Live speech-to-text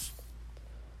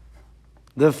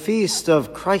The feast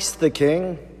of Christ the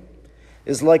King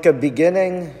is like a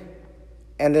beginning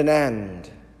and an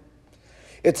end.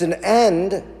 It's an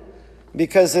end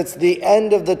because it's the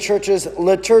end of the church's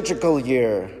liturgical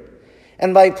year.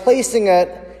 And by placing it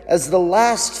as the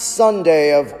last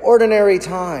Sunday of ordinary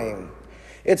time,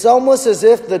 it's almost as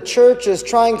if the church is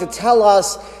trying to tell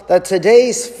us that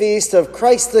today's feast of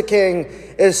Christ the King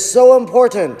is so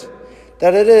important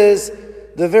that it is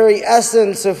the very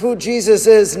essence of who Jesus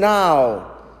is now,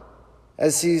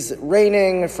 as he's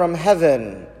reigning from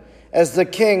heaven as the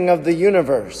King of the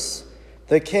universe,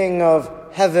 the King of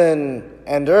heaven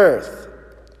and earth.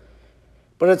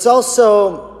 But it's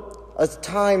also a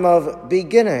time of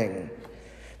beginning,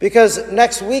 because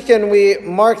next weekend we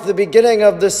mark the beginning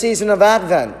of the season of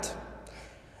Advent.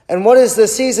 And what is the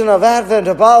season of Advent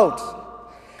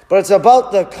about? But it's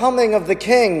about the coming of the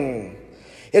King.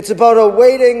 It's about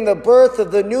awaiting the birth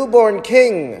of the newborn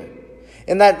King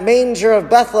in that manger of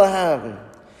Bethlehem.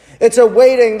 It's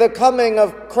awaiting the coming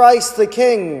of Christ the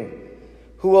King,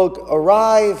 who will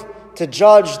arrive to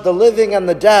judge the living and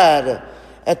the dead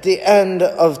at the end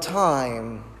of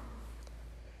time.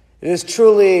 It is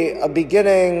truly a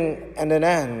beginning and an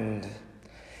end.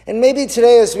 And maybe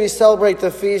today, as we celebrate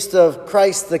the feast of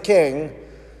Christ the King,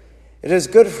 it is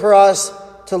good for us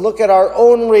to look at our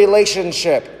own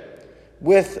relationship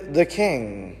with the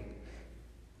King.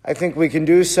 I think we can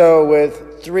do so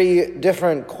with three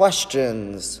different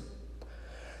questions.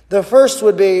 The first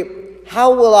would be,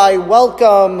 how will I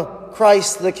welcome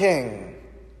Christ the King?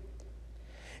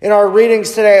 In our readings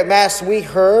today at Mass, we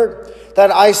heard that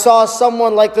I saw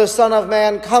someone like the Son of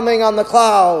Man coming on the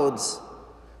clouds,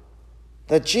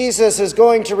 that Jesus is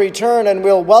going to return and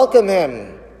we'll welcome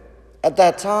him at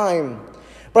that time.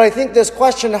 But I think this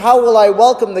question, how will I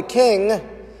welcome the King,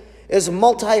 is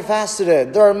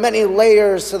multifaceted. There are many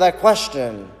layers to that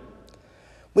question.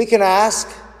 We can ask,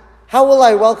 how will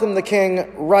I welcome the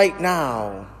King right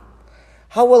now?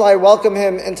 How will I welcome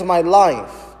him into my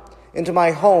life, into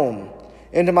my home,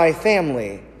 into my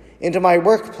family, into my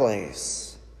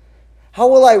workplace? How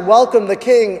will I welcome the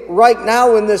King right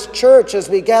now in this church as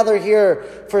we gather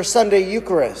here for Sunday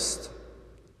Eucharist?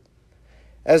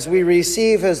 As we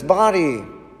receive his body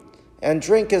and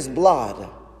drink his blood,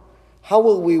 how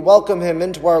will we welcome him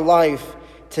into our life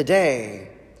today?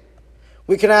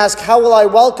 We can ask, how will I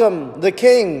welcome the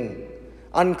King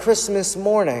on Christmas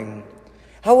morning?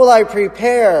 How will I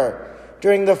prepare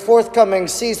during the forthcoming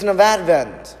season of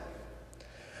Advent?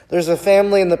 There's a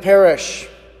family in the parish,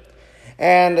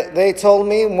 and they told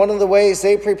me one of the ways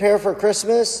they prepare for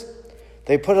Christmas,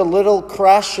 they put a little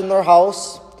creche in their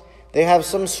house, they have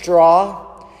some straw,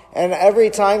 and every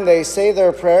time they say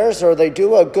their prayers or they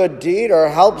do a good deed or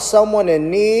help someone in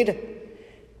need,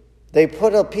 they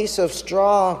put a piece of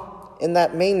straw in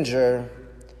that manger.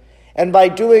 And by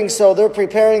doing so, they're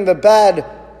preparing the bed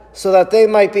so that they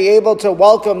might be able to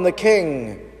welcome the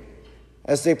King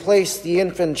as they place the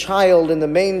infant child in the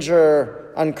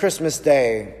manger on Christmas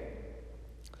Day.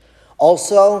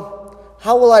 Also,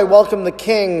 how will I welcome the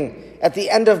King at the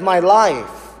end of my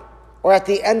life or at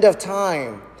the end of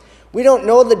time? We don't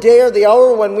know the day or the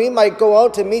hour when we might go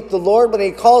out to meet the Lord when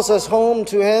he calls us home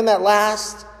to him at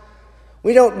last.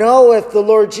 We don't know if the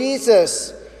Lord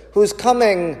Jesus, who's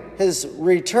coming, his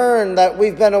return that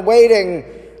we've been awaiting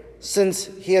since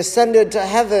he ascended to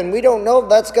heaven, we don't know if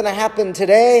that's going to happen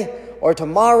today or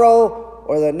tomorrow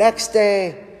or the next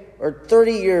day or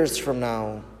 30 years from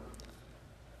now.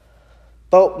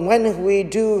 But when we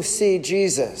do see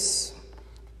Jesus,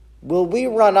 will we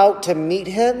run out to meet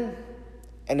him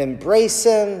and embrace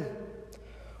him,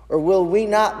 or will we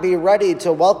not be ready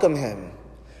to welcome him?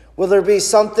 Will there be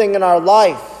something in our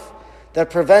life that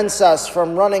prevents us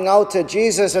from running out to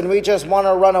Jesus and we just want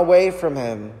to run away from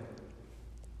him?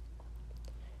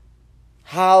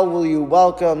 How will you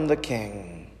welcome the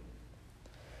King?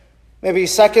 Maybe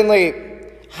secondly,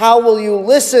 how will you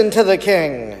listen to the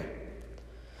King?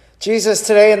 Jesus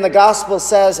today in the gospel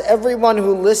says, everyone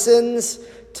who listens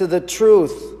to the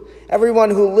truth, everyone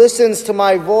who listens to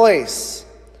my voice,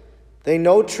 they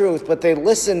know truth, but they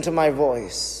listen to my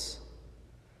voice.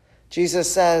 Jesus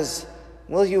says,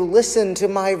 will you listen to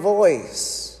my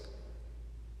voice?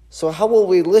 So how will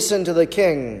we listen to the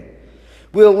King?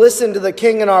 We'll listen to the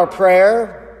King in our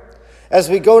prayer, as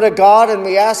we go to God and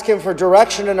we ask him for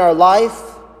direction in our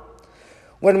life,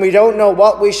 when we don't know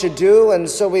what we should do, and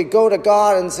so we go to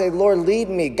God and say, Lord, lead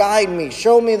me, guide me,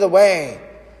 show me the way.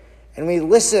 And we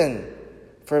listen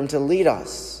for him to lead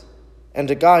us and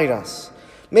to guide us.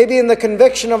 Maybe in the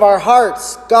conviction of our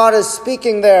hearts, God is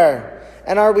speaking there.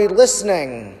 And are we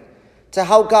listening to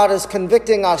how God is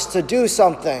convicting us to do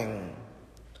something?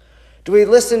 Do we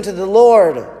listen to the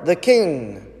Lord, the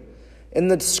King, in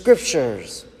the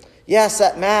Scriptures? Yes,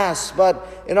 at Mass,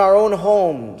 but in our own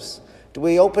homes, do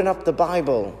we open up the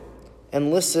Bible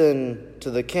and listen to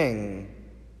the King?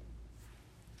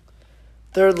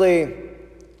 Thirdly,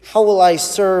 how will I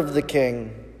serve the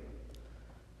King?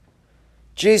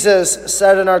 Jesus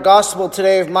said in our gospel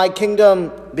today, if my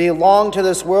kingdom belonged to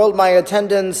this world, my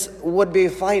attendants would be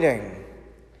fighting.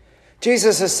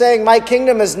 Jesus is saying, my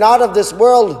kingdom is not of this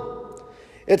world.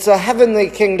 It's a heavenly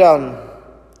kingdom.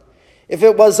 If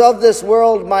it was of this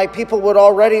world, my people would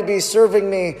already be serving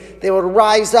me. They would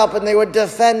rise up and they would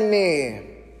defend me.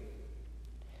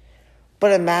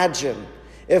 But imagine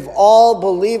if all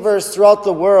believers throughout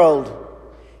the world,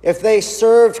 if they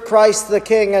served Christ the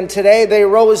King and today they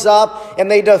rose up and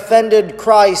they defended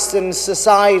Christ in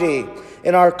society,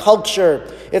 in our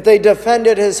culture, if they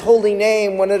defended his holy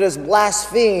name when it is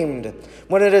blasphemed,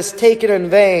 when it is taken in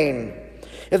vain,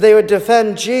 if they would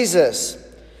defend Jesus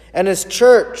and his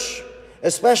church,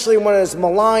 especially when it is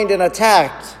maligned and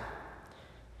attacked,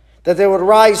 that they would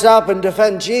rise up and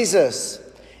defend Jesus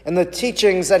and the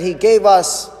teachings that he gave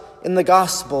us in the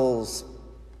Gospels.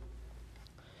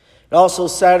 It also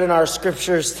said in our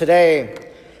scriptures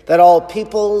today that all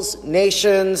peoples,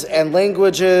 nations, and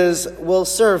languages will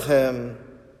serve him.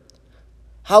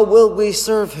 How will we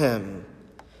serve him?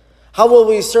 How will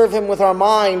we serve him with our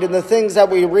mind in the things that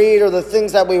we read or the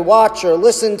things that we watch or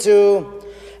listen to?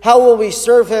 How will we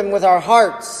serve him with our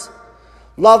hearts,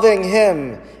 loving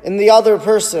him in the other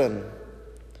person?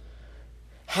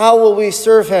 How will we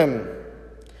serve him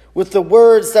with the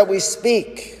words that we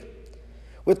speak,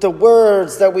 with the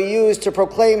words that we use to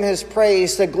proclaim his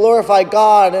praise, to glorify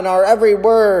God in our every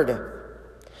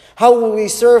word? How will we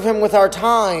serve him with our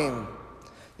time?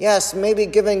 Yes, maybe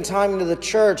giving time to the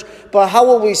church, but how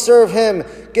will we serve him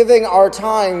giving our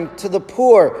time to the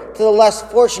poor, to the less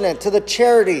fortunate, to the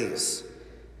charities?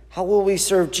 How will we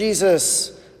serve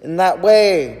Jesus in that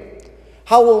way?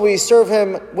 How will we serve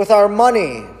him with our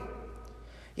money?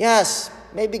 Yes,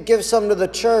 maybe give some to the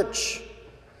church,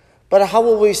 but how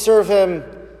will we serve him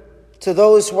to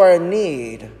those who are in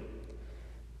need?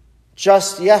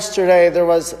 Just yesterday, there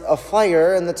was a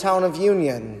fire in the town of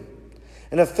Union,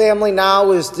 and a family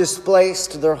now is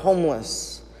displaced. They're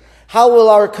homeless. How will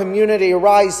our community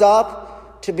rise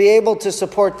up to be able to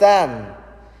support them?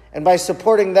 And by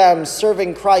supporting them,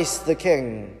 serving Christ the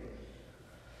King.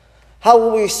 How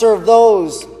will we serve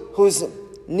those whose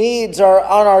needs are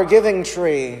on our giving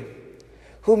tree,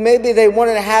 who maybe they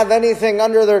wouldn't have anything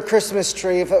under their Christmas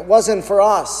tree if it wasn't for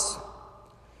us?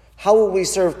 How will we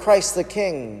serve Christ the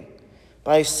King?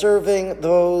 By serving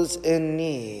those in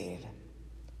need.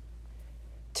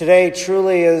 Today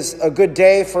truly is a good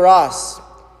day for us.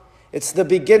 It's the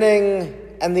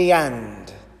beginning and the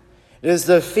end. It is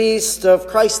the feast of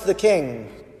Christ the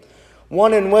King,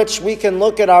 one in which we can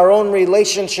look at our own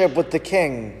relationship with the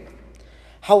King.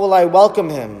 How will I welcome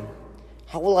him?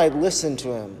 How will I listen to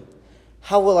him?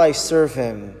 How will I serve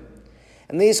him?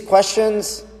 And these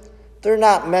questions, they're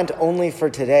not meant only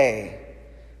for today,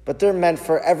 but they're meant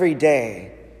for every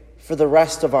day, for the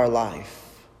rest of our life.